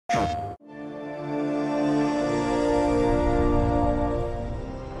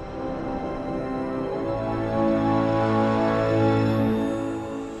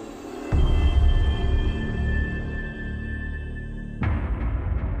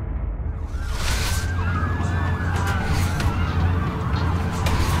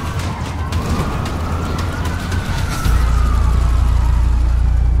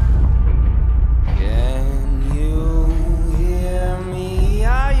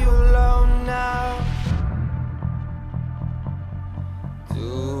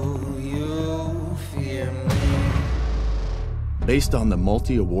Based on the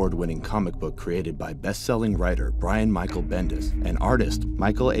multi-award-winning comic book created by best-selling writer Brian Michael Bendis and artist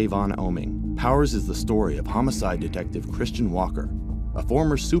Michael Avon Oeming, Powers is the story of homicide detective Christian Walker, a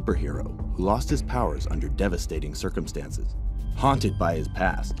former superhero who lost his powers under devastating circumstances. Haunted by his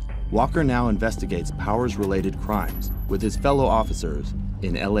past, Walker now investigates Powers-related crimes with his fellow officers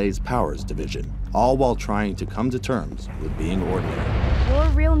in LA's Powers Division, all while trying to come to terms with being ordinary. Your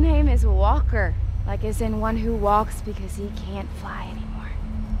real name is Walker. Like as in one who walks because he can't fly anymore.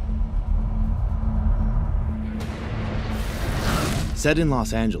 Set in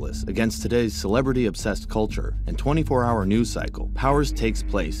Los Angeles against today's celebrity-obsessed culture and 24-hour news cycle, Powers takes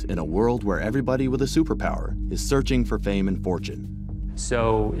place in a world where everybody with a superpower is searching for fame and fortune.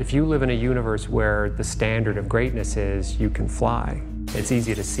 So if you live in a universe where the standard of greatness is you can fly, it's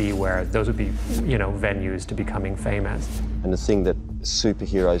easy to see where those would be, venues to becoming famous. And the thing that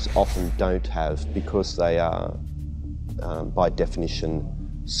superheroes often don't have, because they are, by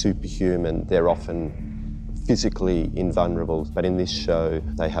definition, superhuman, they're often physically invulnerable. But in this show,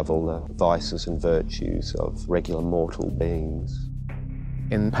 they have all the vices and virtues of regular mortal beings.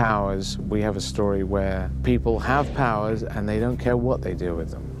 In Powers, we have a story where people have powers and they don't care what they do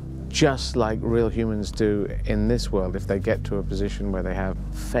with them. Just like real humans do in this world. If they get to a position where they have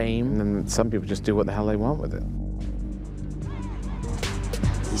fame, then some people just do what the hell they want with it.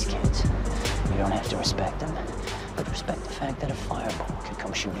 These kids, you don't have to respect them, but respect the fact that a fireball could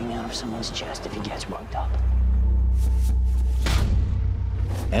come shooting out of someone's chest if he gets worked up.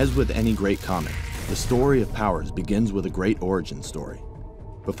 As with any great comic, the story of Powers begins with a great origin story.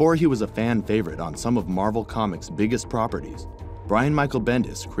 Before he was a fan favorite on some of Marvel Comics' biggest properties, Brian Michael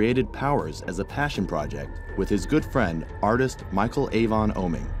Bendis created Powers as a passion project with his good friend, artist Michael Avon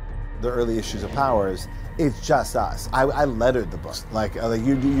Oeming. The early issues of Powers, it's just us. I lettered the book.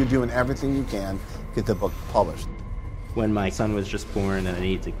 You're doing everything you can to get the book published. When my son was just born and I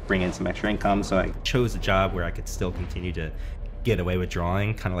needed to bring in some extra income, so I chose a job where I could still continue to get away with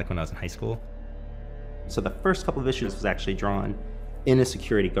drawing, kind of like when I was in high school. So the first couple of issues was actually drawn in a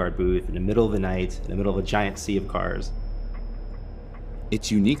security guard booth in the middle of the night, in the middle of a giant sea of cars. Its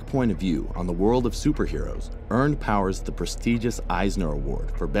unique point of view on the world of superheroes earned Powers the prestigious Eisner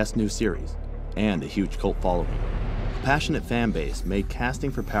Award for Best New Series and a huge cult following. A passionate fan base made casting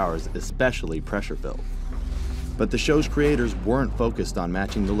for Powers especially pressure-filled. But the show's creators weren't focused on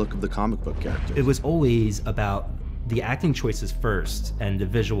matching the look of the comic book characters. It was always about the acting choices first and the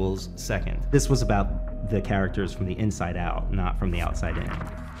visuals second. This was about the characters from the inside out, not from the outside in.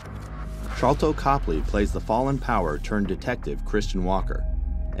 Sharlto Copley plays the fallen power turned detective Christian Walker,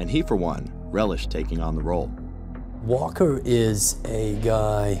 and he, for one, relished taking on the role. Walker is a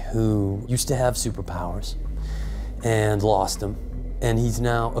guy who used to have superpowers and lost them, and he's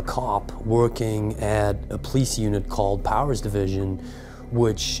now a cop working at a police unit called Powers Division,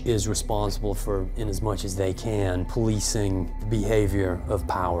 which is responsible for, in as much as they can, policing the behavior of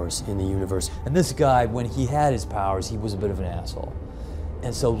Powers in the universe. And this guy, when he had his powers, he was a bit of an asshole.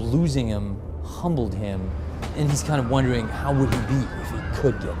 And so losing him humbled him, and he's kind of wondering how would he be if he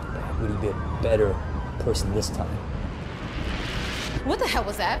could get them back? Would he be a better person this time? What the hell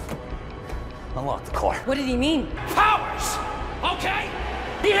was that? Unlock the car. What did he mean? Powers! Okay?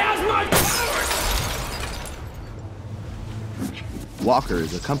 He has my powers! Walker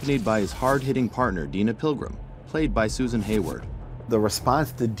is accompanied by his hard-hitting partner, Dina Pilgrim, played by Susan Hayward. The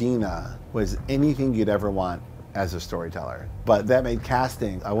response to Dina was anything you'd ever want as a storyteller. But that made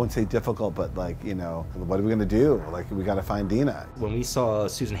casting, I wouldn't say difficult, but what are we gonna do? We gotta find Dina. When we saw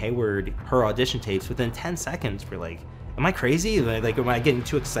Susan Hayward, her audition tapes, within 10 seconds, we're like, am I crazy? Am I getting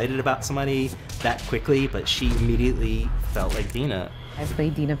too excited about somebody that quickly? But she immediately felt like Dina. I play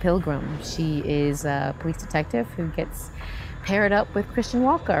Dina Pilgrim. She is a police detective who gets paired up with Christian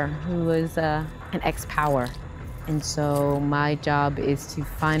Walker, who is an ex-Power. And so my job is to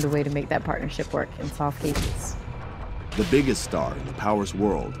find a way to make that partnership work and solve cases. The biggest star in the Powers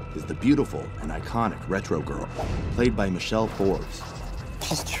world is the beautiful and iconic Retro Girl, played by Michelle Forbes.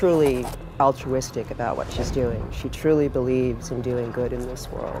 She's truly altruistic about what she's doing. She truly believes in doing good in this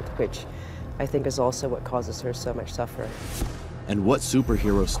world, which I think is also what causes her so much suffering. And what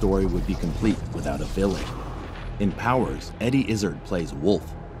superhero story would be complete without a villain? In Powers, Eddie Izzard plays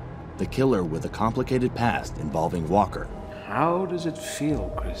Wolf, the killer with a complicated past involving Walker. How does it feel,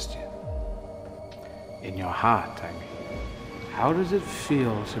 Christian? In your heart, I mean. How does it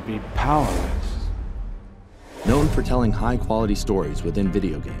feel to be powerless? Known for telling high-quality stories within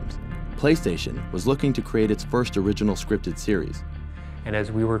video games, PlayStation was looking to create its first original scripted series. And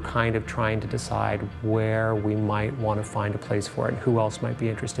as we were kind of trying to decide where we might want to find a place for it and who else might be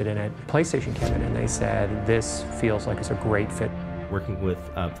interested in it, PlayStation came in and they said, this feels like it's a great fit. Working with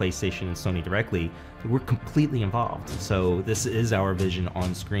PlayStation and Sony directly, we're completely involved. So this is our vision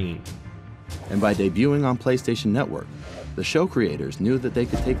on screen. And by debuting on PlayStation Network, the show creators knew that they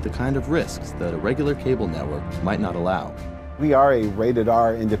could take the kind of risks that a regular cable network might not allow. We are a rated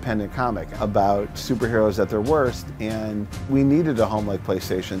R independent comic about superheroes at their worst, and we needed a home like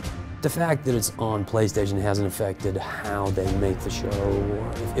PlayStation. The fact that it's on PlayStation hasn't affected how they make the show.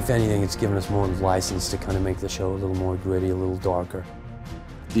 If anything, it's given us more license to kind of make the show a little more gritty, a little darker.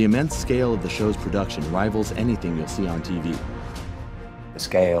 The immense scale of the show's production rivals anything you'll see on TV. The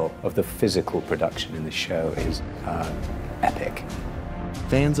scale of the physical production in the show is epic.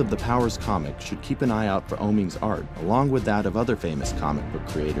 Fans of the Powers comic should keep an eye out for Oeming's art, along with that of other famous comic book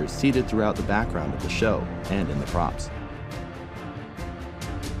creators seated throughout the background of the show and in the props.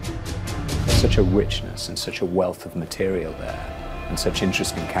 There's such a richness and such a wealth of material there, and such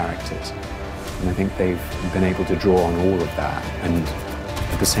interesting characters. And I think they've been able to draw on all of that, and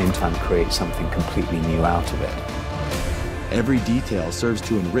at the same time create something completely new out of it. Every detail serves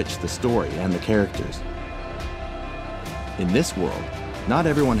to enrich the story and the characters. In this world, not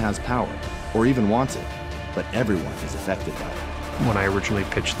everyone has power, or even wants it, but everyone is affected by it. When I originally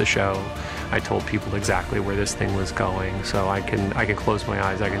pitched the show, I told people exactly where this thing was going, so I can close my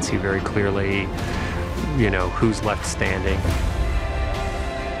eyes, I can see very clearly, who's left standing.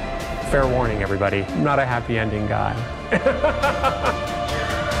 Fair warning, everybody, I'm not a happy ending guy.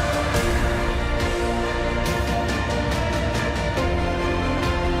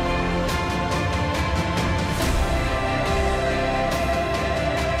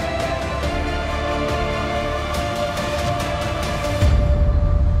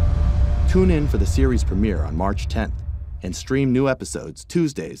 Tune in for the series premiere on March 10th and stream new episodes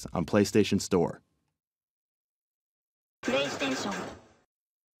Tuesdays on PlayStation Store.